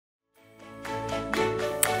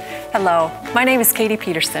Hello, my name is Katie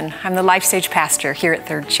Peterson. I'm the Life Stage pastor here at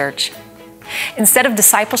Third Church. Instead of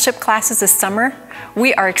discipleship classes this summer,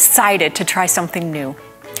 we are excited to try something new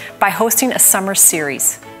by hosting a summer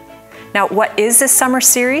series. Now, what is this summer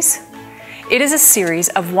series? It is a series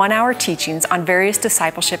of one-hour teachings on various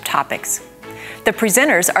discipleship topics. The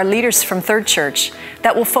presenters are leaders from Third Church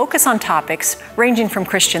that will focus on topics ranging from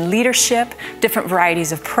Christian leadership, different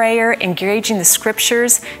varieties of prayer, engaging the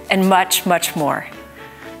scriptures, and much, much more.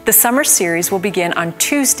 The summer series will begin on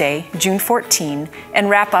Tuesday, June 14, and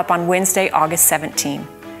wrap up on Wednesday, August 17.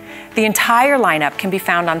 The entire lineup can be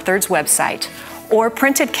found on Third's website, or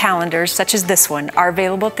printed calendars such as this one are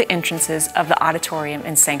available at the entrances of the auditorium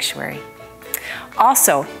and sanctuary.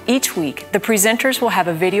 Also, each week, the presenters will have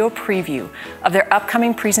a video preview of their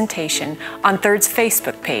upcoming presentation on Third's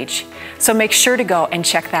Facebook page, so make sure to go and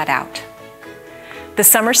check that out. The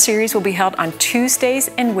summer series will be held on Tuesdays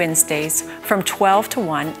and Wednesdays from 12 to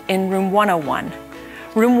 1 in Room 101.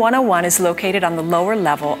 Room 101 is located on the lower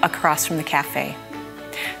level across from the cafe.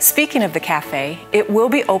 Speaking of the cafe, it will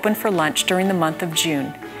be open for lunch during the month of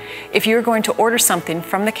June. If you're going to order something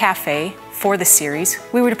from the cafe for the series,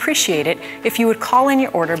 we would appreciate it if you would call in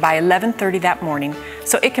your order by 11:30 that morning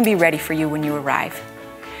so it can be ready for you when you arrive.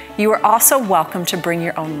 You are also welcome to bring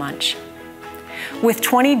your own lunch. With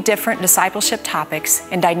 20 different discipleship topics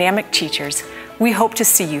and dynamic teachers, we hope to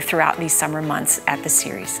see you throughout these summer months at the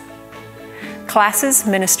series. Classes,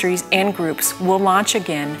 ministries, and groups will launch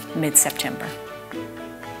again mid-September.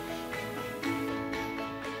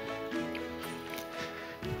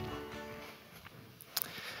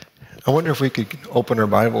 I wonder if we could open our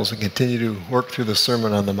Bibles and continue to work through the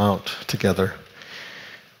Sermon on the Mount together,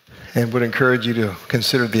 and would encourage you to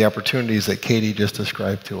consider the opportunities that Katie just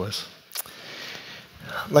described to us.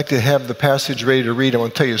 I'd like to have the passage ready to read. I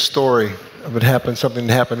want to tell you a story of something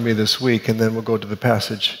that happened to me this week, and then we'll go to the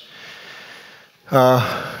passage. We're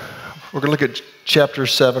going to look at chapter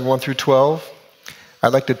 7, 1 through 12.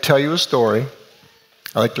 I'd like to tell you a story.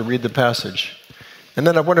 I'd like to read the passage. And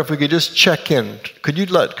then I wonder if we could just check in. Could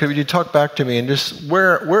you talk back to me and just,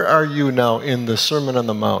 where are you now in the Sermon on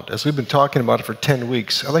the Mount? As we've been talking about it for 10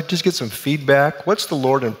 weeks, I'd like to just get some feedback. What's the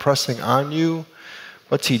Lord impressing on you?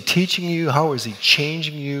 What's He teaching you? How is He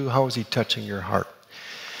changing you? How is He touching your heart?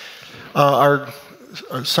 Our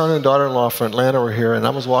son and daughter-in-law from Atlanta were here, and I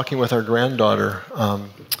was walking with our granddaughter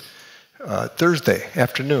Thursday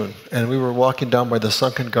afternoon, and we were walking down by the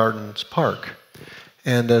Sunken Gardens Park.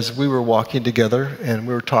 And as we were walking together and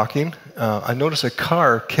we were talking, I noticed a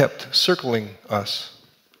car kept circling us.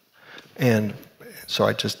 And so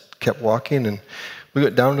I just kept walking, and we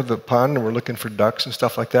went down to the pond and we're looking for ducks and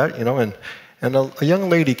stuff like that, and a young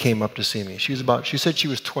lady came up to see me. She said she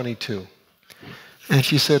was 22. And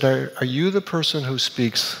she said, are you the person who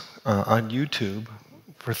speaks on YouTube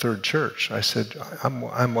for Third Church? I said,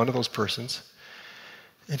 I'm one of those persons.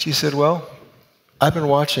 And she said, well, I've been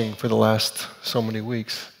watching for the last so many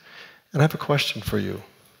weeks, and I have a question for you.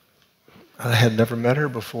 I had never met her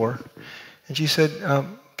before. And she said,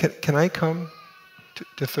 can I come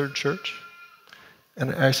to Third Church?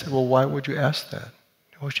 And I said, well, why would you ask that?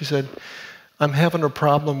 Well, she said, I'm having a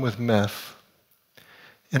problem with meth.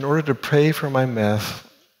 In order to pay for my meth,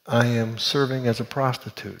 I am serving as a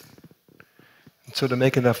prostitute. And so to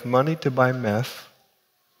make enough money to buy meth,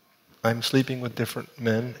 I'm sleeping with different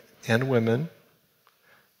men and women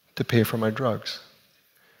to pay for my drugs.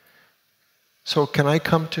 So can I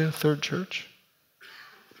come to Third Church?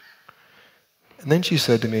 And then she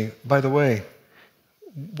said to me, by the way,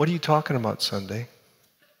 what are you talking about Sunday?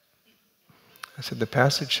 I said, the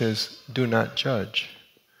passage says, do not judge,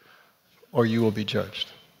 or you will be judged.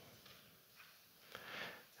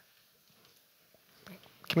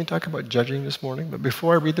 Can we talk about judging this morning? But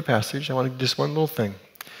before I read the passage, I want to do just one little thing.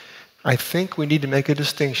 I think we need to make a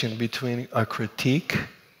distinction between a critique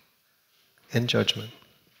and judgment.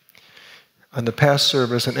 On the past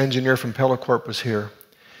service, an engineer from Pellicorp was here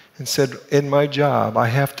and said, in my job, I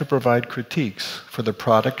have to provide critiques for the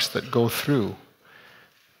products that go through.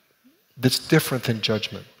 That's different than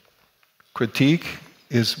judgment. Critique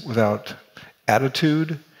is without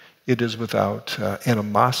attitude. It is without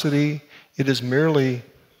animosity. It is merely,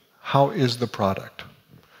 how is the product?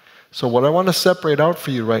 So what I want to separate out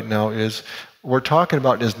for you right now is, what we're talking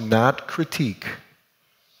about is not critique.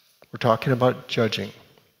 We're talking about judging.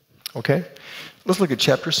 Okay? Let's look at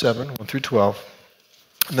chapter 7, 1 through 12.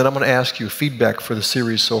 And then I'm going to ask you feedback for the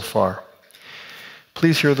series so far.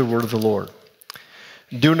 Please hear the word of the Lord.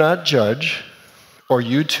 Do not judge, or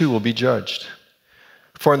you too will be judged.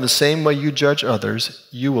 For in the same way you judge others,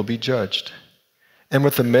 you will be judged. And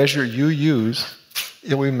with the measure you use,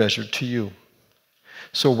 it will be measured to you.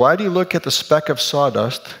 So why do you look at the speck of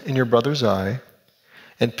sawdust in your brother's eye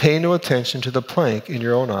and pay no attention to the plank in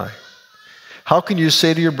your own eye? How can you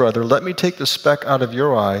say to your brother, let me take the speck out of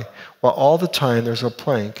your eye, while all the time there's a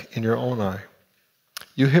plank in your own eye?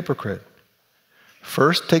 You hypocrite.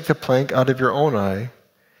 First take the plank out of your own eye,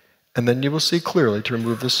 and then you will see clearly to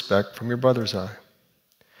remove the speck from your brother's eye.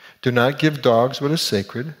 Do not give dogs what is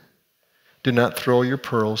sacred. Do not throw your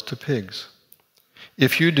pearls to pigs.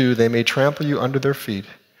 If you do, they may trample you under their feet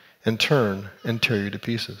and turn and tear you to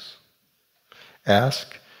pieces.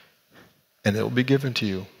 Ask, and it will be given to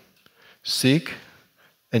you. Seek,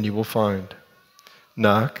 and you will find.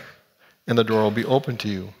 Knock, and the door will be open to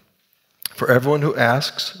you. For everyone who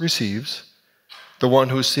asks receives, the one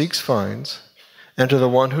who seeks finds, and to the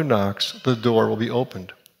one who knocks the door will be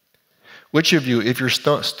opened. Which of you, if your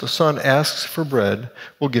son asks for bread,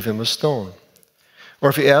 will give him a stone? Or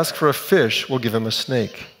if he asks for a fish, will give him a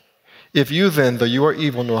snake? If you then, though you are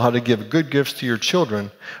evil, know how to give good gifts to your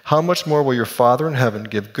children, how much more will your Father in heaven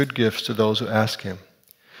give good gifts to those who ask him?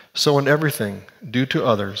 So in everything, do to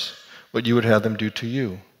others what you would have them do to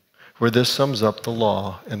you. For this sums up the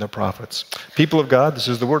law and the prophets. People of God, this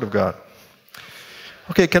is the word of God.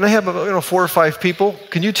 Okay, can I have 4 or 5 people?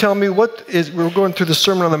 Can you tell me we're going through the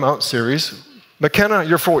Sermon on the Mount series. McKenna,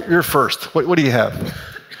 you're first. What do you have?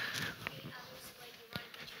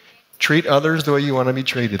 Treat others the way you want to be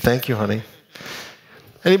treated. Thank you, honey.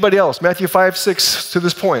 Anybody else? Matthew 5, 6 to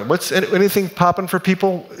this point. What's anything popping for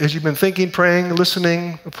people as you've been thinking, praying,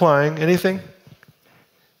 listening, applying? Anything?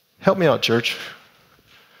 Help me out, church.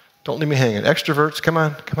 Don't leave me hanging. Extroverts, come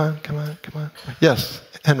on. Yes,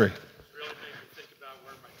 Henry.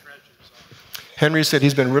 Henry said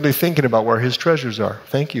he's been really thinking about where his treasures are.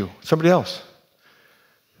 Thank you. Somebody else?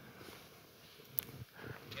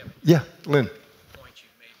 Yeah, Lynn.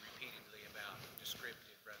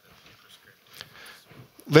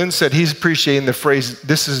 Lynn said he's appreciating the phrase,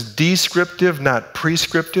 this is descriptive, not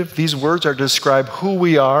prescriptive. These words are to describe who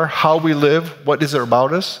we are, how we live, what is it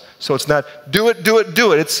about us. So it's not do it.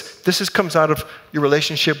 This comes out of your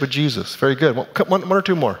relationship with Jesus. Very good. One or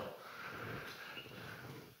two more.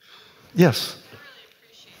 Yes. I really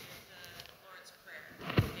appreciated the Lord's Prayer.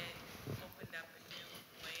 It opened up a new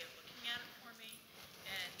way of looking at it for me.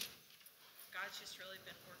 And God's just really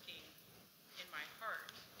been working in my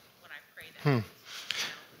heart when I pray that.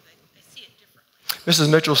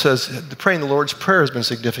 Mrs. Mitchell says praying the Lord's Prayer has been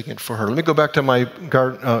significant for her. Let me go back to my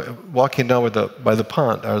garden, walking down by the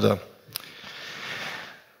pond, or the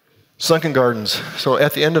sunken gardens. So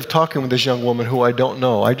at the end of talking with this young woman who I don't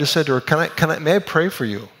know, I just said to her, may I pray for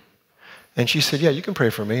you? And she said, yeah, you can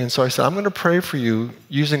pray for me. And so I said, I'm going to pray for you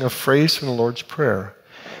using a phrase from the Lord's Prayer.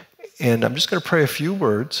 And I'm just going to pray a few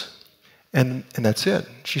words, and that's it.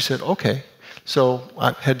 She said, okay. So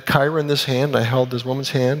I had Kyra in this hand. I held this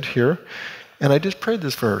woman's hand here. And I just prayed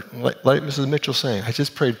this for her, like Mrs. Mitchell saying. I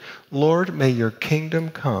just prayed, Lord, may your kingdom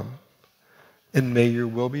come and may your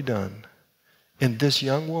will be done in this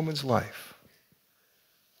young woman's life,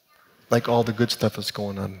 like all the good stuff that's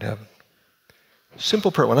going on in heaven.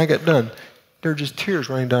 Simple prayer. When I got done, there were just tears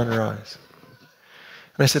running down her eyes.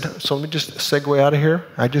 And I said, so let me just segue out of here.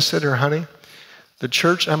 I just said to her, honey, the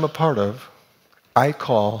church I'm a part of, I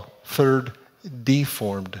call Third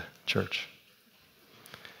Deformed Church.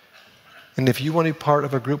 And if you want to be part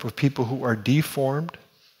of a group of people who are deformed,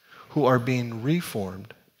 who are being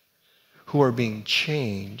reformed, who are being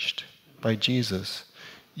changed by Jesus,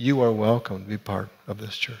 you are welcome to be part of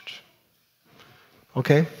this church.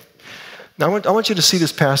 Okay? Now I want you to see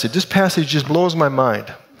this passage. This passage just blows my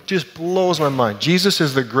mind. Just blows my mind. Jesus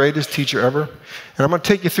is the greatest teacher ever. And I'm going to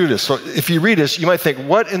take you through this. So if you read this, you might think,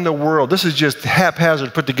 what in the world? This is just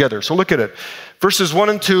haphazard put together. So look at it. Verses 1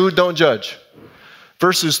 and 2, don't judge.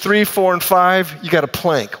 Verses 3, 4, and 5, you got a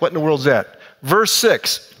plank. What in the world is that? Verse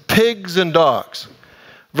 6, pigs and dogs.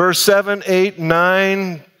 Verse 7, 8,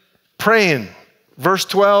 9, praying. Verse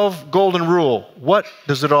 12, golden rule. What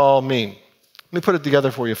does it all mean? Let me put it together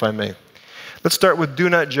for you if I may. Let's start with do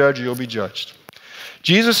not judge or you'll be judged.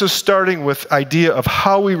 Jesus is starting with idea of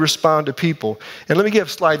how we respond to people. And let me get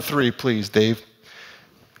slide 3, please, Dave.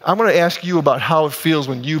 I'm going to ask you about how it feels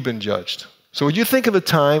when you've been judged. So would you think of a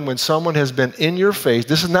time when someone has been in your face?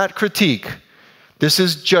 This is not critique. This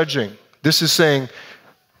is judging. This is saying,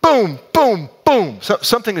 boom, boom, boom.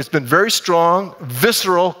 Something that's been very strong,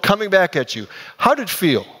 visceral, coming back at you. How did it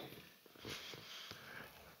feel?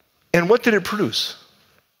 And what did it produce?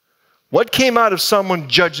 What came out of someone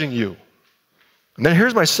judging you? And then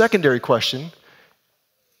here's my secondary question.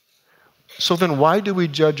 So then why do we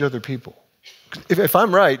judge other people? If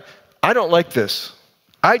I'm right, I don't like this.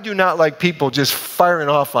 I do not like people just firing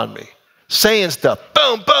off on me. saying stuff.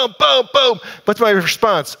 Boom, boom, boom, boom. What's my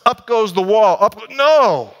response? Up goes the wall.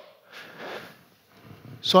 No.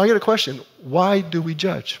 So I get a question. Why do we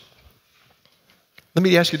judge? Let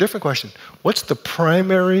me ask you a different question. What's the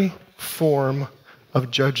primary form of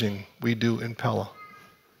judging we do in Pella?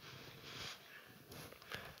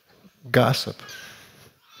 Gossip.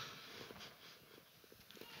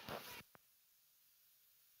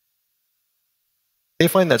 Can you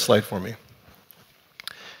find that slide for me?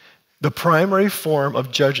 The primary form of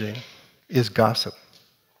judging is gossip.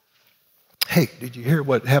 Hey, did you hear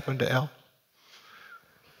what happened to Al?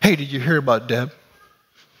 Hey, did you hear about Deb?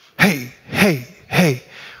 Hey.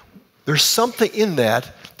 There's something in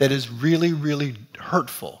that is really, really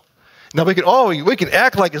hurtful. Now, we can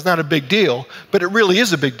act like it's not a big deal, but it really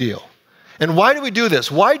is a big deal. And why do we do this?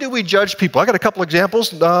 Why do we judge people? I got a couple examples.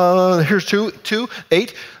 Here's two,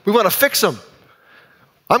 8. We want to fix them.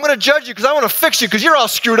 I'm going to judge you because I want to fix you because you're all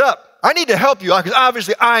screwed up. I need to help you because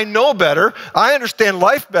obviously I know better. I understand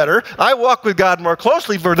life better. I walk with God more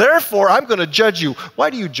closely. Therefore, I'm going to judge you. Why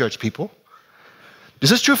do you judge people? Is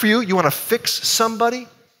this true for you? You want to fix somebody?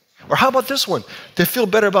 Or how about this one? To feel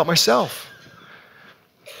better about myself.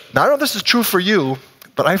 Now, I don't know if this is true for you,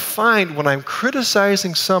 but I find when I'm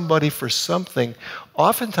criticizing somebody for something,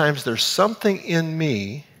 oftentimes there's something in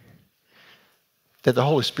me that the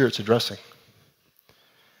Holy Spirit's addressing.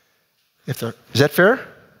 Is that fair?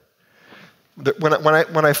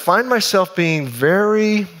 When I find myself being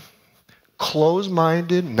very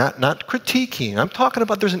closed-minded, not critiquing, I'm talking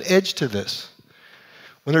about there's an edge to this.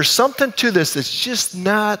 When there's something to this that's just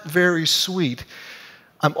not very sweet,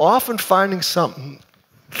 I'm often finding something,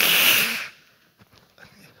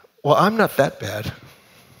 well, I'm not that bad.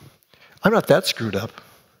 I'm not that screwed up.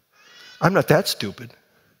 I'm not that stupid.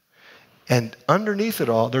 And underneath it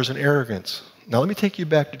all, there's an arrogance. Now, let me take you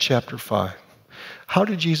back to chapter 5. How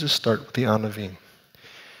did Jesus start with the Anavim?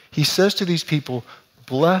 He says to these people,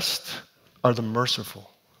 blessed are the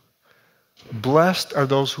merciful. Blessed are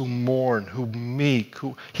those who mourn, who meek.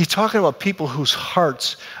 He's talking about people whose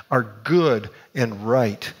hearts are good and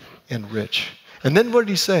right and rich. And then what did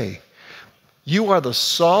he say? You are the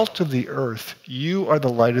salt of the earth. You are the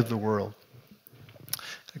light of the world.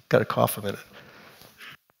 I've got to cough a minute.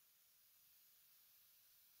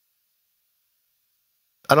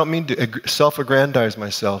 I don't mean to self-aggrandize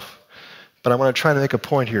myself, but I want to try to make a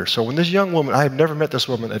point here. So when this young woman, I have never met this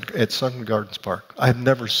woman at Sunken Gardens Park. I have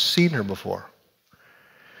never seen her before.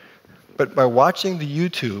 But by watching the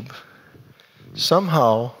YouTube,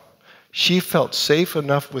 somehow she felt safe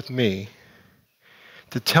enough with me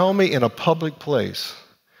to tell me in a public place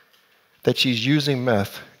that she's using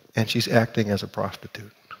meth and she's acting as a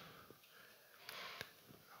prostitute.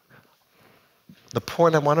 The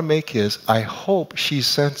point I want to make is, I hope she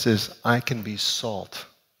senses I can be salt.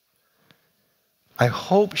 I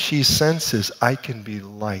hope she senses I can be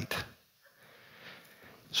light.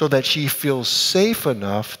 So that she feels safe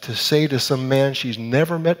enough to say to some man she's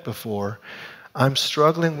never met before, I'm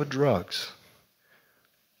struggling with drugs.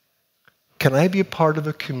 Can I be a part of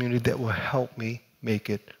a community that will help me make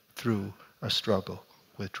it through a struggle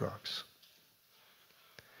with drugs?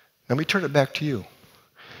 Let me turn it back to you.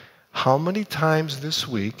 How many times this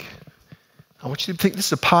week, I want you to think, this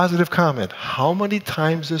is a positive comment. How many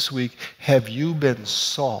times this week have you been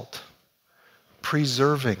salt,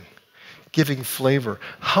 preserving, giving flavor?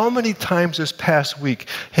 How many times this past week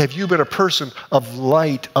have you been a person of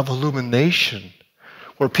light, of illumination,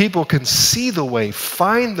 where people can see the way,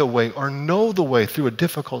 find the way, or know the way through a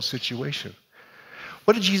difficult situation?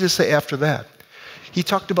 What did Jesus say after that? He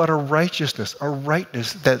talked about a righteousness, a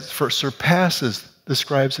rightness that surpasses the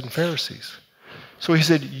scribes and Pharisees. So he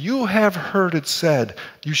said, you have heard it said,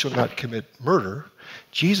 you shall not commit murder.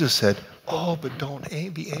 Jesus said, oh, but don't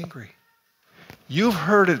be angry. You've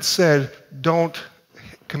heard it said, don't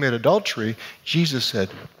commit adultery. Jesus said,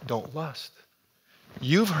 don't lust.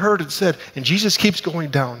 You've heard it said, and Jesus keeps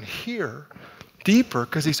going down here deeper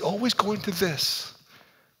because he's always going to this.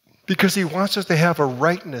 Because he wants us to have a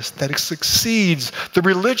rightness that succeeds the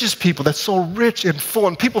religious people that's so rich and full.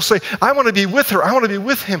 And people say, I want to be with her. I want to be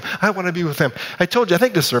with him. I want to be with him. I told you, I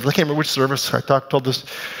think this service, I can't remember which service, told this.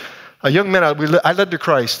 A young man I led to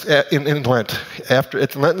Christ in Lent. At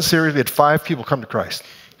the Lenten series, we had 5 people come to Christ.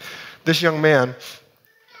 This young man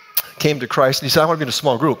came to Christ and he said, I want to be in a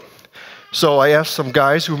small group. So I asked some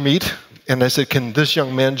guys who meet, and I said, can this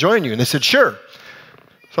young man join you? And they said, sure.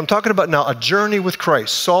 So I'm talking about now a journey with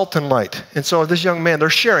Christ, salt and light. And so this young man, they're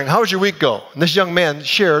sharing, how did your week go? And this young man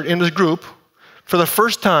shared in his group for the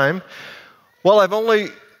first time, well, I've only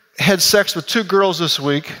had sex with 2 girls this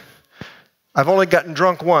week. I've only gotten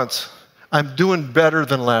drunk once. I'm doing better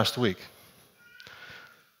than last week.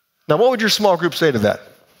 Now, what would your small group say to that?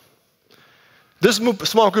 This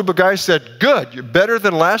small group of guys said, good, you're better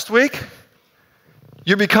than last week.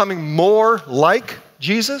 You're becoming more like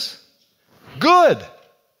Jesus. Good.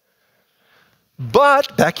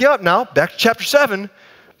 But, back you up now, back to chapter 7.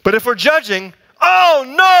 But if we're judging, oh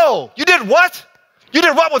no, you did what? You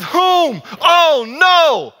did what with whom? Oh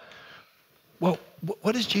no. Well,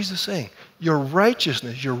 what is Jesus saying? Your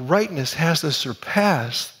righteousness, your rightness has to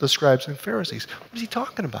surpass the scribes and Pharisees. What is he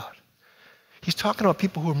talking about? He's talking about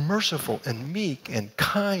people who are merciful and meek and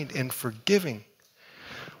kind and forgiving.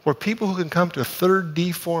 We're people who can come to a third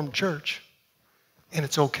deformed church and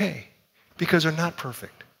it's okay because they're not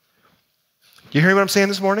perfect. You hearing what I'm saying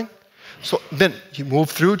this morning? So then you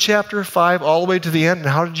move through chapter 5 all the way to the end, and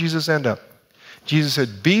how did Jesus end up? Jesus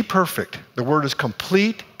said, be perfect. The word is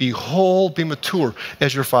complete, be whole, be mature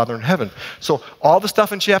as your Father in heaven. So all the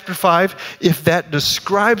stuff in chapter 5, if that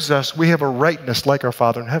describes us, we have a rightness like our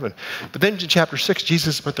Father in heaven. But then in chapter 6,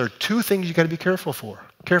 Jesus said, but there are two things you got to be careful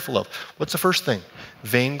of. What's the first thing?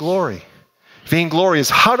 Vainglory. Vainglory is,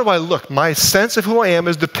 how do I look? My sense of who I am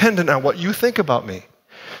is dependent on what you think about me.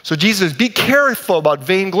 So Jesus says, be careful about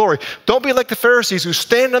vainglory. Don't be like the Pharisees who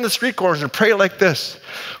stand on the street corners and pray like this,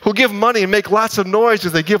 who give money and make lots of noise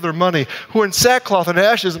as they give their money, who are in sackcloth and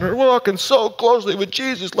ashes and are walking so closely with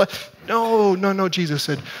Jesus. No, Jesus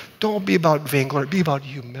said, don't be about vainglory, be about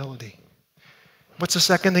humility. What's the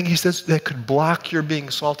second thing he says that could block your being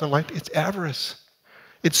salt and light? It's avarice.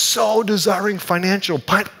 It's so desiring financial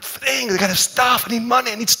things. I got to stuff. I need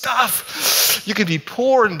money. I need stuff. You can be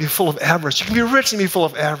poor and be full of avarice. You can be rich and be full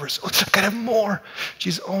of avarice. Oh, I got to have more.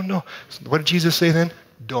 Jesus, oh no. So what did Jesus say then?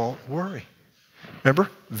 Don't worry.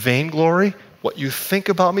 Remember, vainglory, what you think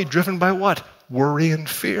about me, driven by what? Worry and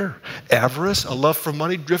fear. Avarice, a love for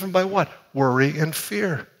money, driven by what? Worry and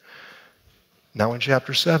fear. Now in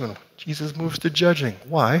chapter 7, Jesus moves to judging.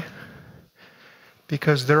 Why?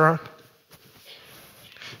 Because there are...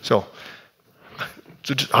 So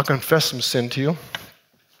I'll confess some sin to you.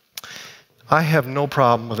 I have no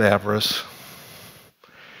problem with avarice.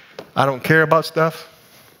 I don't care about stuff.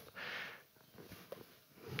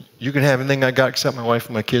 You can have anything I got except my wife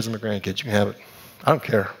and my kids and my grandkids. You can have it. I don't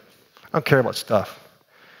care. I don't care about stuff.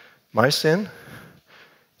 My sin,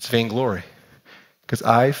 it's vainglory. Because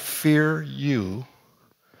I fear you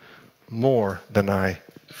more than I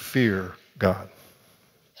fear God.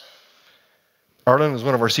 Arlen is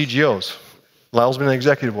one of our CGOs. Lyle's been in the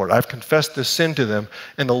executive board. I've confessed this sin to them,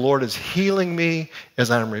 and the Lord is healing me as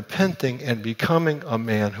I'm repenting and becoming a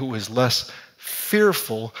man who is less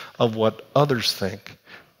fearful of what others think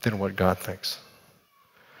than what God thinks.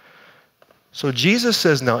 So Jesus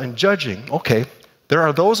says now in judging, okay, there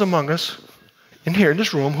are those among us in here in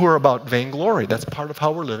this room who are about vainglory. That's part of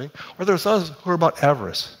how we're living. Or there's others who are about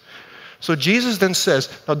avarice. So Jesus then says,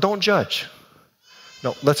 now don't judge.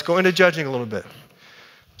 No, let's go into judging a little bit.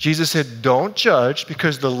 Jesus said, don't judge,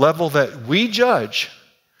 because the level that we judge,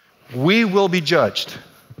 we will be judged.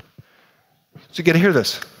 So you got to hear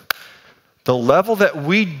this. The level that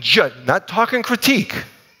we judge, not talking critique,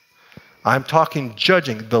 I'm talking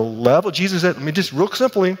judging. The level, Jesus said, let me just real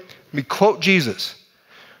simply, let me quote Jesus.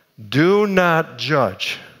 Do not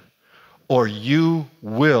judge, or you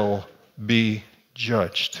will be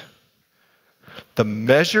judged. The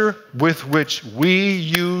measure with which we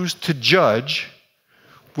use to judge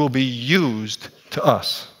will be used to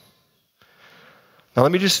us. Now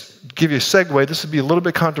let me just give you a segue. This will be a little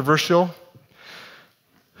bit controversial.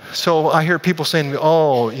 So I hear people saying to me,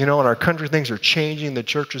 oh, in our country things are changing, the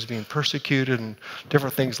church is being persecuted and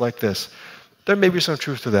different things like this. There may be some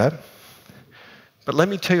truth to that. But let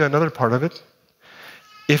me tell you another part of it.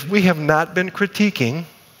 If we have not been critiquing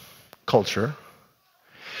culture,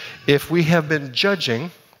 if we have been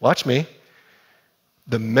judging, watch me,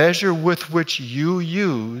 the measure with which you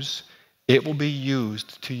use, it will be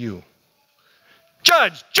used to you.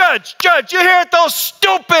 Judge, judge, judge. You hear it, those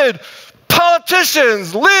stupid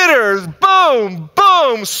politicians, leaders, boom,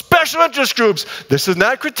 boom, special interest groups. This is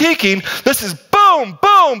not critiquing. This is boom,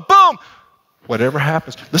 boom, boom. Whatever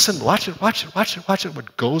happens, listen, watch it.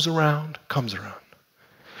 What goes around, comes around.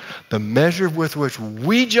 The measure with which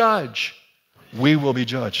we judge, we will be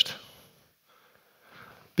judged.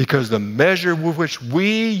 Because the measure with which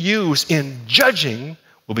we use in judging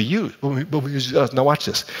will be used. Now watch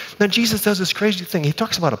this. Now Jesus does this crazy thing. He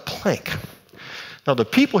talks about a plank. Now the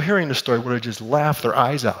people hearing the story would have just laughed their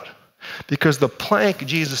eyes out. Because the plank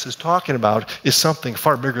Jesus is talking about is something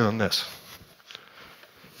far bigger than this.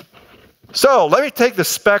 So let me take the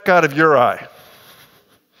speck out of your eye.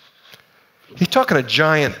 He's talking a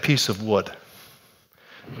giant piece of wood.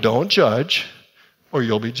 Don't judge, or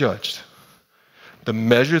you'll be judged. The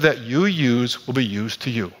measure that you use will be used to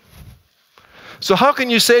you. So how can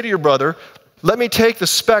you say to your brother, let me take the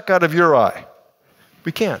speck out of your eye?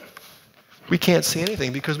 We can't. We can't see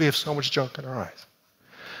anything because we have so much junk in our eyes.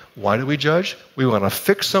 Why do we judge? We want to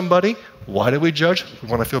fix somebody. Why do we judge? We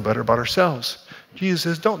want to feel better about ourselves. Jesus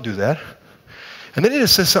says, don't do that. And then he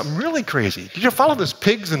just says something really crazy. Did you follow this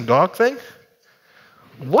pigs and dog thing?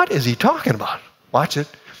 What is he talking about? Watch it.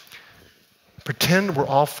 Pretend we're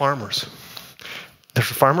all farmers. There's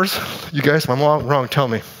farmers? You guys, if I'm all wrong, tell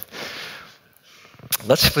me.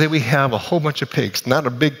 Let's say we have a whole bunch of pigs. Not a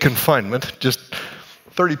big confinement, just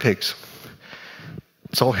 30 pigs.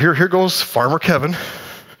 So here goes Farmer Kevin.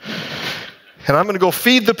 And I'm going to go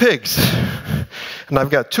feed the pigs. And I've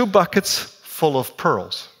got 2 buckets full of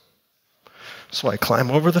pearls. So I climb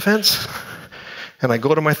over the fence, and I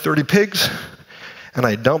go to my 30 pigs, and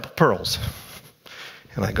I dump pearls.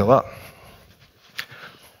 And I go up.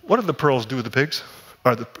 What do the pearls do with the pigs?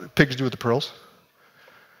 Or the pigs do with the pearls?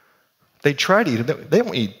 They try to eat them. They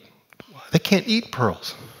don't eat. They can't eat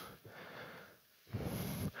pearls.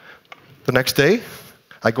 The next day,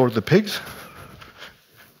 I go to the pigs,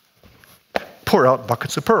 pour out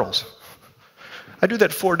buckets of pearls. I do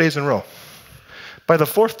that 4 days in a row. By the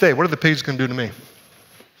 4th day, what are the pigs going to do to me?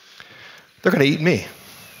 They're going to eat me.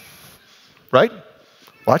 Right?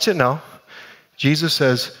 Watch it now. Jesus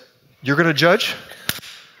says, you're going to judge?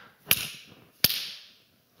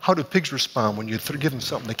 How do pigs respond when you give them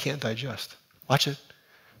something they can't digest? Watch it.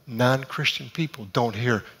 Non-Christian people don't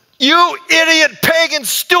hear, you idiot, pagan,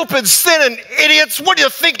 stupid, sinning idiots, what do you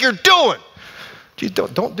think you're doing? Geez,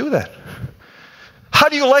 don't do that. How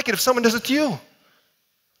do you like it if someone does it to you?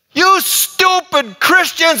 You stupid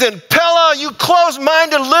Christians in Pella, you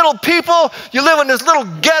close-minded little people, you live in this little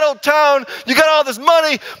ghetto town, you got all this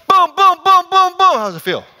money, boom, boom, boom, boom, boom. How does it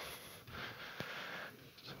feel?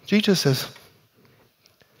 Jesus says,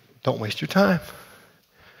 don't waste your time.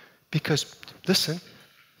 Because, listen,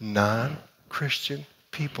 non-Christian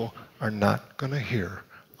people are not going to hear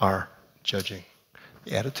our judging.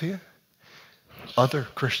 Add it to you? Other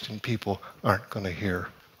Christian people aren't going to hear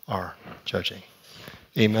our judging.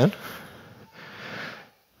 Amen?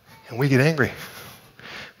 And we get angry.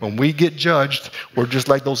 When we get judged, we're just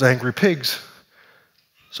like those angry pigs.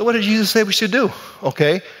 So what did Jesus say we should do?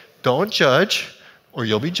 Okay, don't judge or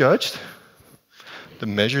you'll be judged. The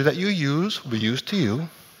measure that you use will be used to you.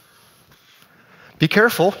 Be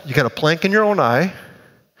careful. You got a plank in your own eye.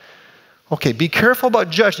 Okay, be careful about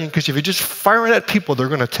judging because if you're just firing at people, they're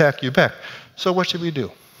going to attack you back. So what should we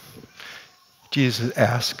do? Jesus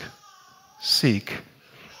asked, seek,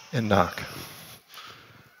 and knock.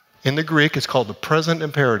 In the Greek, it's called the present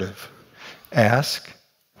imperative. Ask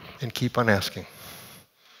and keep on asking.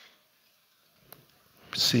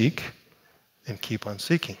 Seek and keep on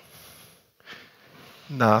seeking.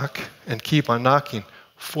 Knock and keep on knocking.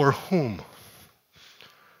 For whom?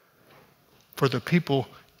 For the people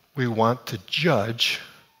we want to judge,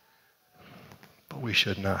 but we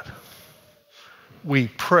should not. We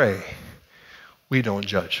pray. We don't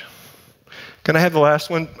judge. Can I have the last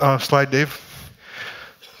one slide, Dave?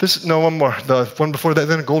 One more. The one before that,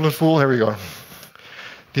 then a golden fool. Here we go.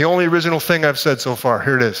 The only original thing I've said so far.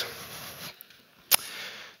 Here it is.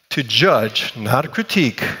 To judge, not a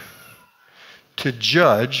critique. To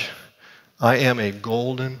judge, I am a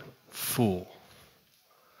golden fool.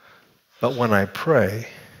 But when I pray,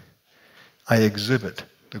 I exhibit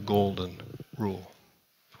the golden rule.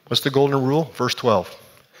 What's the golden rule? Verse 12.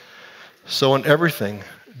 So in everything,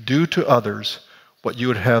 do to others what you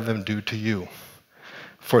would have them do to you.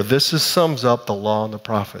 For this sums up the law and the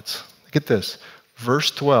prophets. Get this.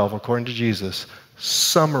 Verse 12, according to Jesus,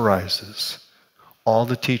 summarizes all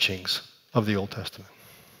the teachings of the Old Testament.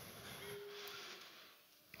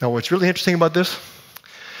 Now, what's really interesting about this,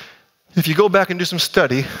 if you go back and do some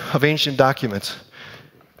study of ancient documents,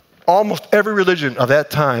 almost every religion of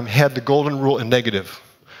that time had the golden rule in negative.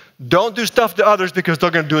 Don't do stuff to others because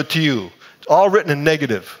they're going to do it to you. It's all written in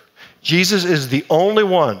negative. Jesus is the only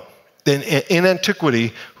one in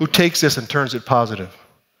antiquity who takes this and turns it positive.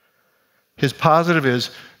 His positive is,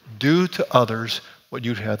 do to others what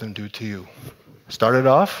you'd have them do to you. Started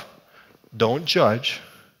off, don't judge,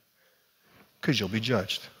 because you'll be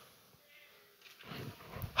judged.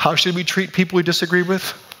 How should we treat people we disagree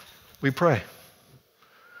with? We pray.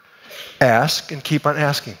 Ask and keep on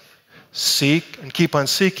asking. Seek and keep on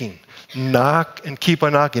seeking. Knock and keep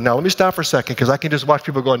on knocking. Now, let me stop for a second because I can just watch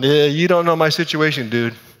people going, yeah, you don't know my situation,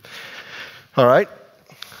 dude. All right?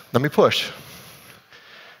 Let me push.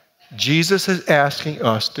 Jesus is asking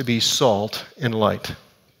us to be salt and light.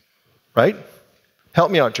 Right?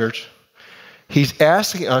 Help me out, church. He's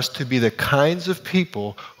asking us to be the kinds of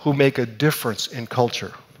people who make a difference in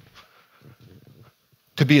culture.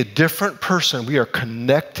 To be a different person, we are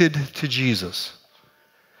connected to Jesus.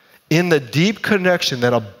 In the deep connection,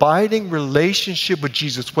 that abiding relationship with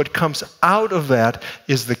Jesus, what comes out of that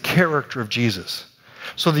is the character of Jesus.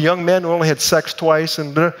 So the young man who only had sex twice,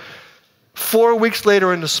 and 4 weeks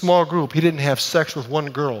later in the small group, he didn't have sex with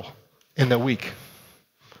one girl in the week.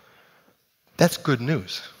 That's good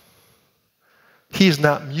news. He is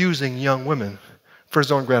not using young women for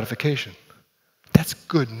his own gratification. That's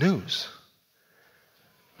good news.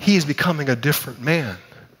 He is becoming a different man.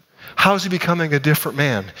 How is he becoming a different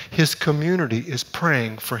man? His community is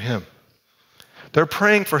praying for him. They're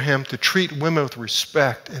praying for him to treat women with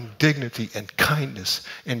respect and dignity and kindness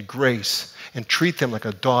and grace and treat them like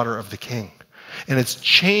a daughter of the king. And it's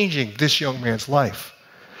changing this young man's life.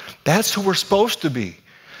 That's who we're supposed to be.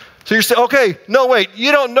 So you say, okay, no, wait,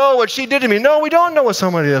 you don't know what she did to me. No, we don't know what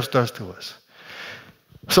somebody else does to us.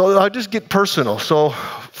 So I'll just get personal. So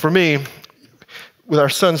for me, with our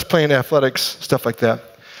sons playing athletics, stuff like that,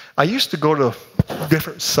 I used to go to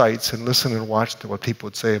different sites and listen and watch to what people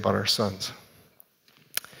would say about our sons.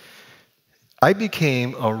 I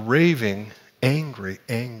became a raving, angry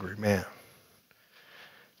man.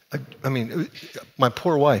 I mean, my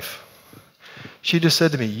poor wife. She just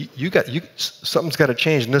said to me, something's got to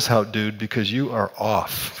change in this house, dude, because you are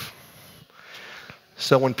off.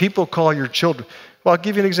 So when people call your children, well, I'll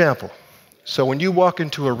give you an example. So when you walk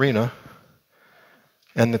into an arena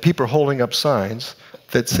and the people are holding up signs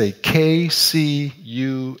that say KCUF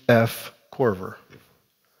Korver,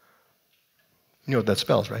 you know what that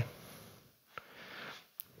spells, right?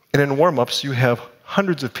 And in warm-ups, you have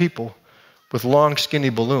hundreds of people with long, skinny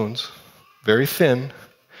balloons, very thin,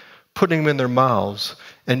 putting them in their mouths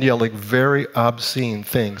and yelling very obscene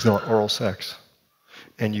things about oral sex.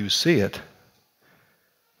 And you see it,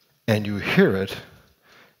 and you hear it,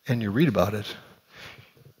 and you read about it.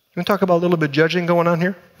 You want to talk about a little bit of judging going on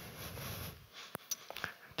here?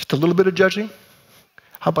 Just a little bit of judging?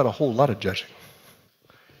 How about a whole lot of judging?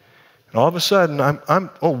 And all of a sudden,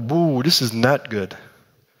 oh, boo, this is not good.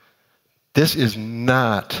 This is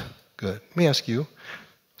not good. Let me ask you,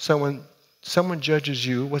 someone judges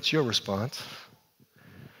you, what's your response?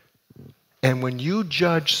 And when you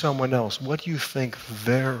judge someone else, what do you think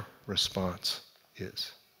their response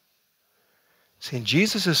is? See,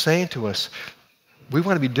 Jesus is saying to us, we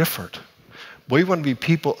want to be different. We want to be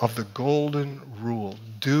people of the golden rule.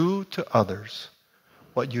 Do to others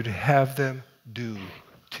what you'd have them do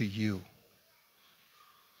to you.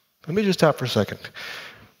 Let me just stop for a second.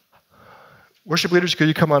 Worship leaders, could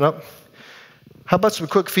you come on up? How about some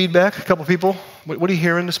quick feedback? A couple people. What are you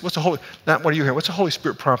hearing? What's the Holy? Not what are you hearing? What's the Holy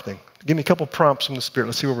Spirit prompting? Give me a couple prompts from the Spirit.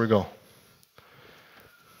 Let's see where we go.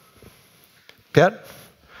 Pat?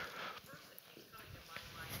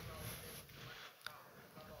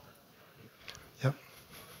 Yep.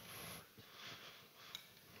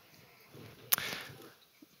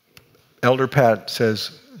 Elder Pat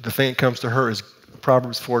says the thing that comes to her is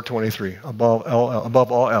Proverbs 4:23.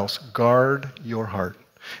 Above all else, guard your heart.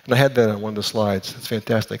 And I had that on one of the slides. That's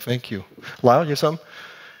fantastic. Thank you. Lyle, you have something?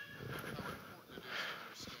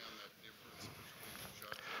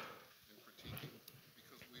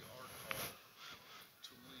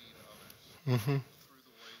 Mm-hmm.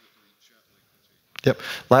 Yep.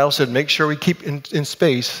 Lyle said, make sure we keep in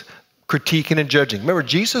space critiquing and judging. Remember,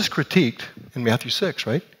 Jesus critiqued in Matthew 6,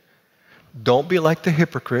 right? Don't be like the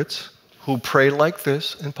hypocrites who pray like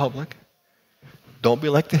this in public. Don't be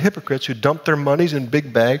like the hypocrites who dump their monies in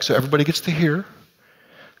big bags so everybody gets to hear.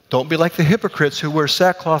 Don't be like the hypocrites who wear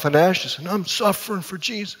sackcloth and ashes and I'm suffering for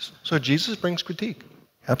Jesus. So Jesus brings critique.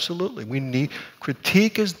 Absolutely.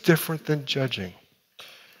 Critique is different than judging.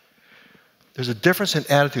 There's a difference in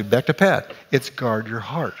attitude. Back to Pat. It's guard your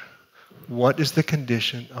heart. What is the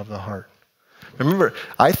condition of the heart? Remember,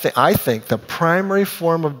 I think the primary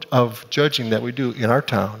form of judging that we do in our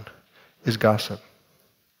town is gossip.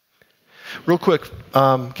 Real quick,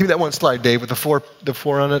 give me that one slide, Dave, with the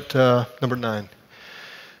four on it, number 9.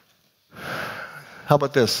 How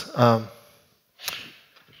about this? You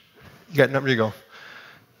got number, you go.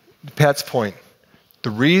 Pat's point.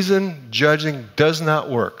 The reason judging does not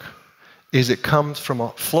work is it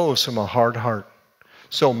flows from a hard heart.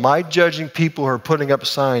 So my judging people who are putting up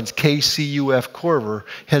signs, KCUF Korver,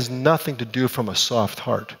 has nothing to do from a soft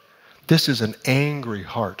heart. This is an angry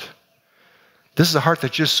heart. This is a heart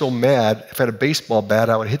that's just so mad, if I had a baseball bat,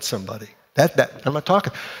 I would hit somebody. I'm not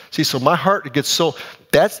talking. See, so my heart, it gets so,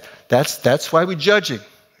 that's why we're judging,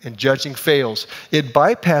 and judging fails. It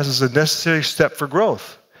bypasses a necessary step for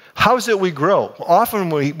growth. How is it we grow? Often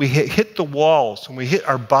we hit the walls, when we hit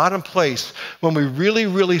our bottom place, when we really,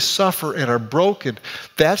 really suffer and are broken,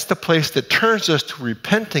 that's the place that turns us to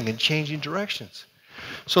repenting and changing directions.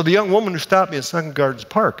 So the young woman who stopped me in Sunken Gardens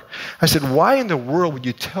Park, I said, why in the world would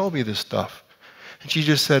you tell me this stuff? And she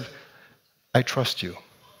just said, I trust you.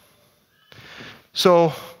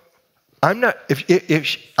 So I'm not,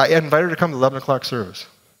 I invited her to come to the 11 o'clock service.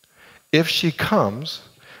 If she comes,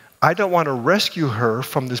 I don't want to rescue her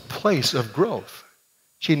from this place of growth.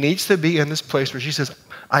 She needs to be in this place where she says,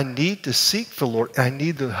 I need to seek the Lord, and I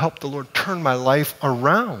need to help the Lord turn my life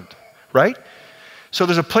around, right? So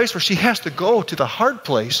there's a place where she has to go to the hard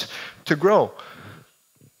place to grow.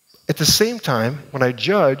 At the same time, when I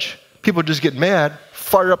judge, people just get mad,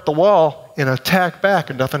 fire up the wall, and attack back,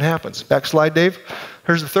 and nothing happens. Back slide, Dave.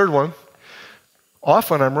 Here's the third one.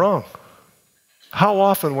 Often I'm wrong. How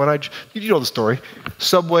often when you know the story,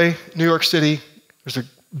 Subway, New York City, there's a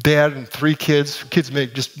dad and 3 kids. Kids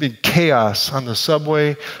make just big chaos on the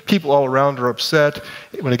subway. People all around are upset.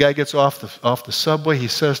 When a guy gets off the subway, he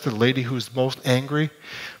says to the lady who's most angry,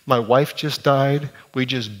 my wife just died. We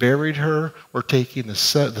just buried her. We're taking the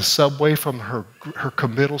subway from her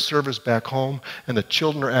committal service back home, and the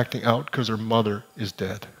children are acting out because their mother is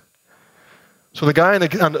dead. So the guy and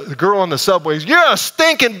the girl on the subway is, you're a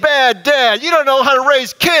stinking bad dad. You don't know how to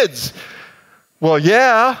raise kids. Well,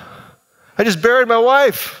 yeah. I just buried my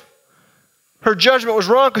wife. Her judgment was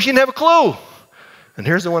wrong because she didn't have a clue. And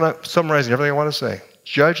here's the one I'm summarizing everything I want to say.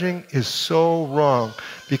 Judging is so wrong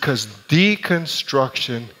because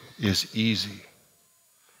deconstruction is easy.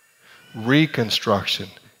 Reconstruction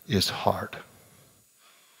is hard.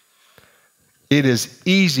 It is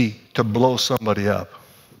easy to blow somebody up.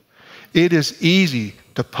 It is easy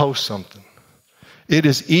to post something. It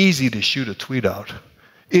is easy to shoot a tweet out.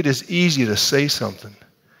 It is easy to say something.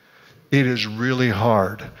 It is really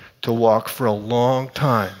hard to walk for a long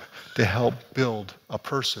time to help build a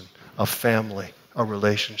person, a family, a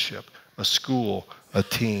relationship, a school, a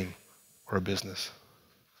team, or a business.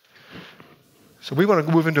 So we want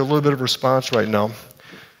to move into a little bit of response right now.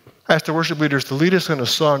 I asked the worship leaders to lead us in a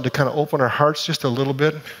song to kind of open our hearts just a little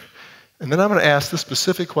bit. And then I'm going to ask this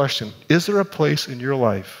specific question. Is there a place in your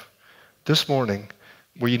life this morning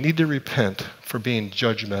where you need to repent for being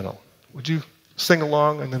judgmental? Would you sing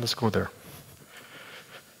along, and then let's go there.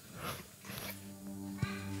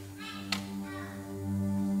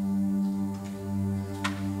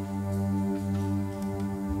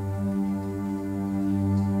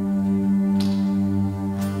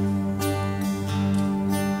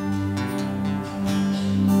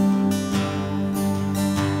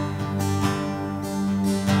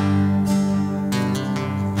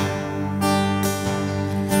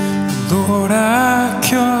 Lord, I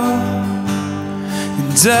come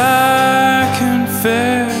and I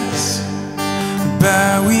confess,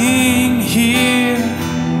 bowing here,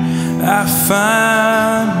 I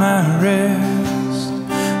find my rest.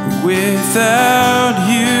 Without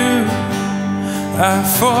you, I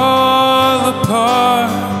fall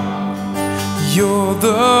apart. You're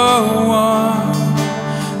the one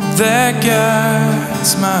that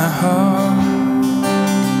guides my heart.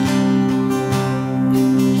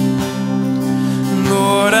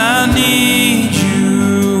 Lord, I need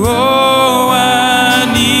you, oh, I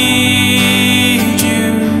need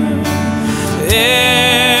you.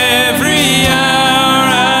 Every hour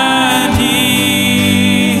I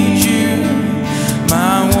need you.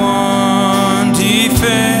 My one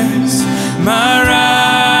defense, my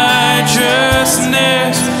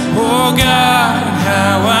righteousness, oh God,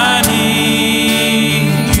 how I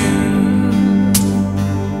need you.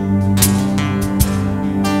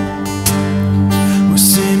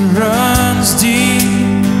 Runs deep,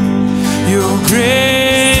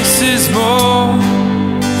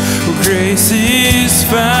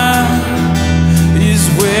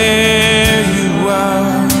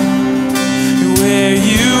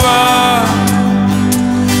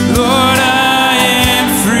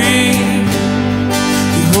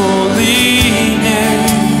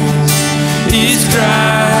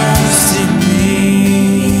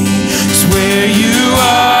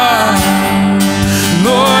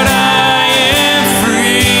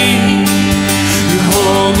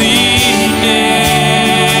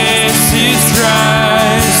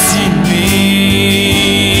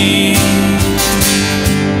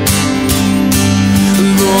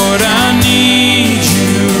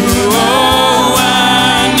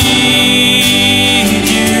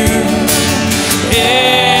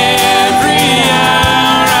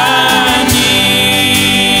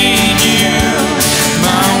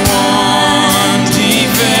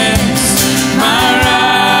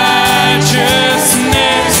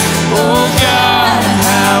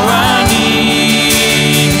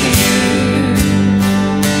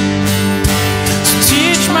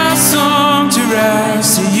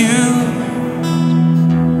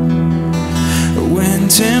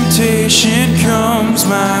 temptation comes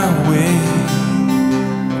my way,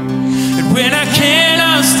 and when I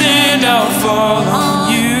cannot stand, I'll fall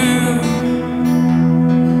on you.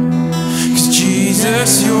 'Cause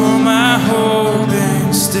Jesus, you're my hope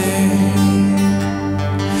and stay.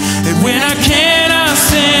 And when I cannot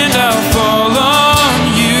stand, I'll fall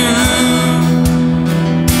on you.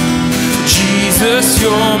 Jesus,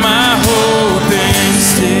 you're my hope and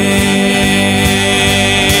stay.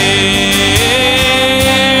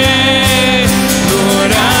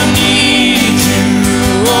 Lord, I need you.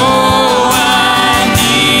 Oh, I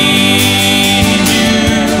need you.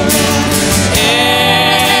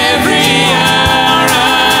 Every hour I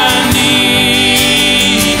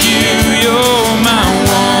need you. You're my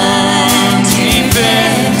one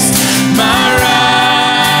defense, my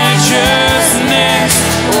righteousness.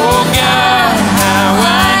 Oh God, how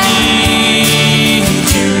I need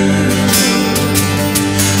you.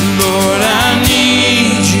 Lord, I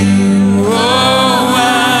need you. Oh, I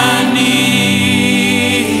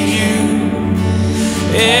need you.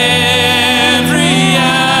 Every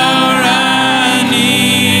hour I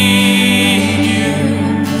need you.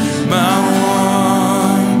 My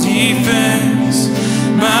one defense,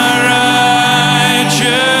 my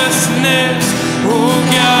righteousness. Oh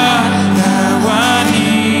God, how I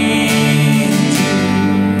need you.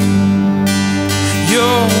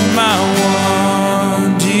 You're my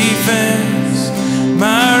one defense,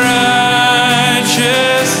 my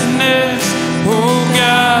righteousness. Oh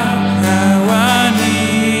God, how I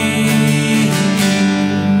need you.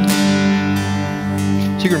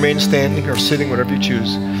 So you can remain standing or sitting, whatever you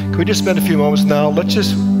choose. Could we just spend a few moments now?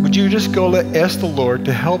 Would you just go ask the Lord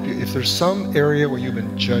to help you? If there's some area where you've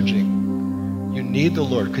been judging, you need the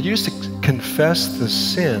Lord. Could you just confess the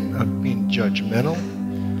sin of being judgmental,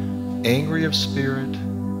 angry of spirit,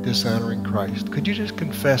 dishonoring Christ? Could you just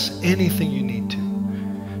confess anything you need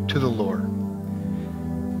to the Lord?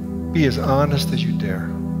 Be as honest as you dare.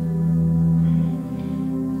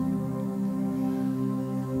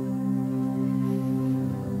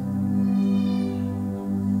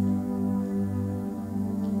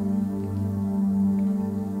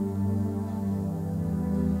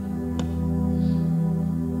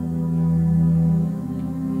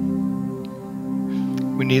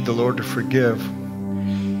 We need the Lord to forgive.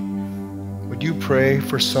 Would you pray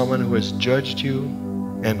for someone who has judged you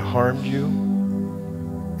and harmed you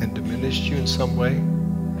and diminished you in some way?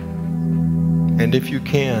 And if you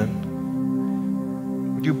can,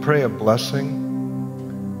 would you pray a blessing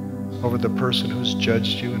over the person who's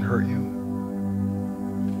judged you and hurt you?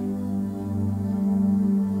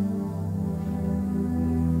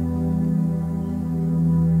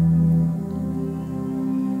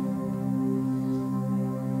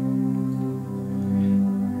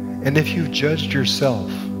 And if you've judged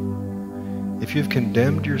yourself, if you've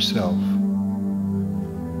condemned yourself,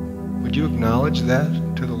 would you acknowledge that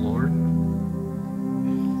to the Lord?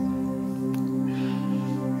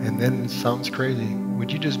 And then it sounds crazy.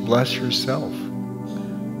 Would you just bless yourself?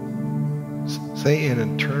 Say an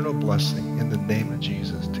eternal blessing in the name of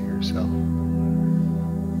Jesus to yourself.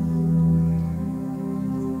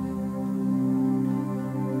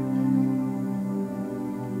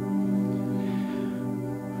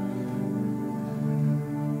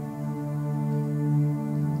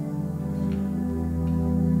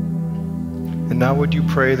 And now would you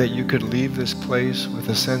pray that you could leave this place with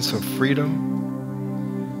a sense of freedom?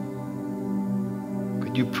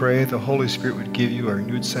 Could you pray the Holy Spirit would give you a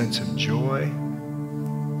renewed sense of joy?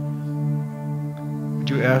 Would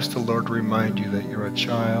you ask the Lord to remind you that you're a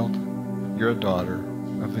child, you're a daughter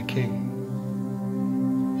of the King?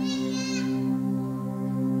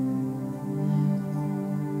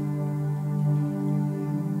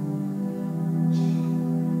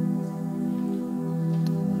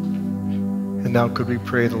 And now could we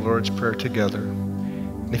pray the Lord's Prayer together?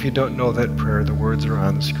 And if you don't know that prayer, the words are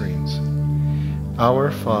on the screens.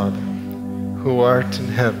 Our Father, who art in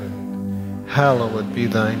heaven, hallowed be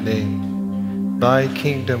thy name. Thy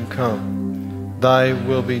kingdom come, thy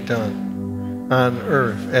will be done, on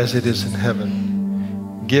earth as it is in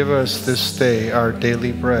heaven. Give us this day our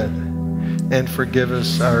daily bread, and forgive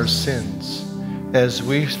us our sins, as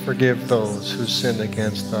we forgive those who sin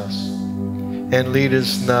against us. And lead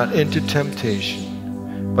us not into temptation,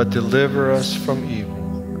 but deliver us from evil.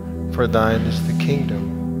 For thine is the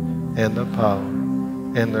kingdom, and the power,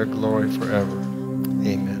 and the glory forever.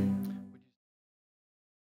 Amen.